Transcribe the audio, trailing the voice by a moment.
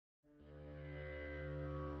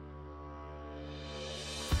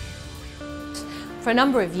For a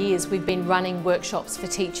number of years we've been running workshops for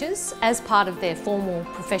teachers as part of their formal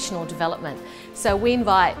professional development. So we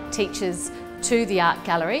invite teachers to the art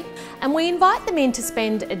gallery and we invite them in to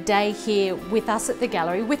spend a day here with us at the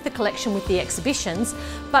gallery, with the collection, with the exhibitions,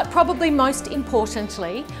 but probably most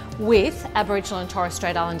importantly with Aboriginal and Torres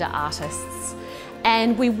Strait Islander artists.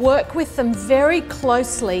 And we work with them very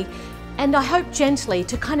closely and I hope gently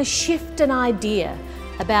to kind of shift an idea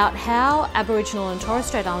about how Aboriginal and Torres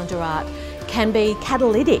Strait Islander art can be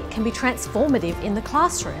catalytic, can be transformative in the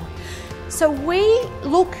classroom. So we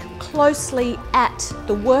look closely at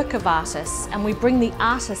the work of artists and we bring the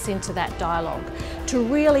artists into that dialogue to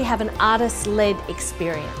really have an artist-led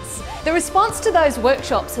experience. The response to those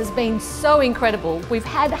workshops has been so incredible. We've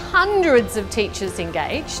had hundreds of teachers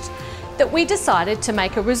engaged that we decided to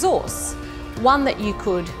make a resource, one that you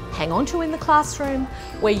could hang on to in the classroom,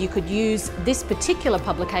 where you could use this particular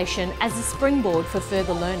publication as a springboard for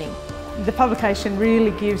further learning. The publication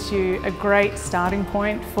really gives you a great starting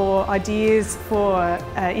point for ideas for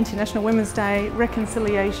International Women's Day,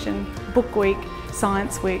 Reconciliation, Book Week,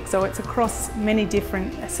 Science Week. So it's across many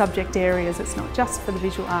different subject areas. It's not just for the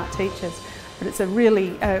visual art teachers, but it's a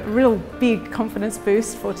real big confidence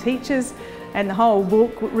boost for teachers. And the whole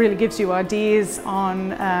book really gives you ideas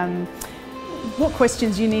on what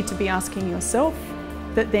questions you need to be asking yourself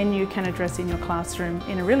that then you can address in your classroom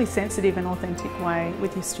in a really sensitive and authentic way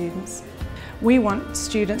with your students. We want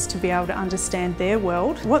students to be able to understand their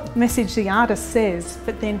world, what message the artist says,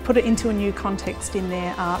 but then put it into a new context in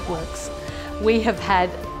their artworks. We have had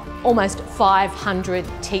almost 500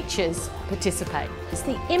 teachers participate.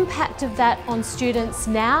 The impact of that on students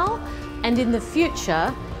now and in the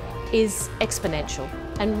future is exponential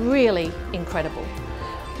and really incredible.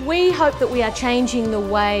 We hope that we are changing the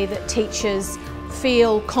way that teachers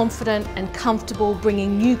feel confident and comfortable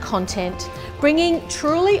bringing new content, bringing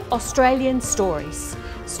truly Australian stories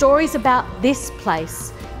about this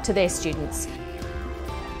place to their students.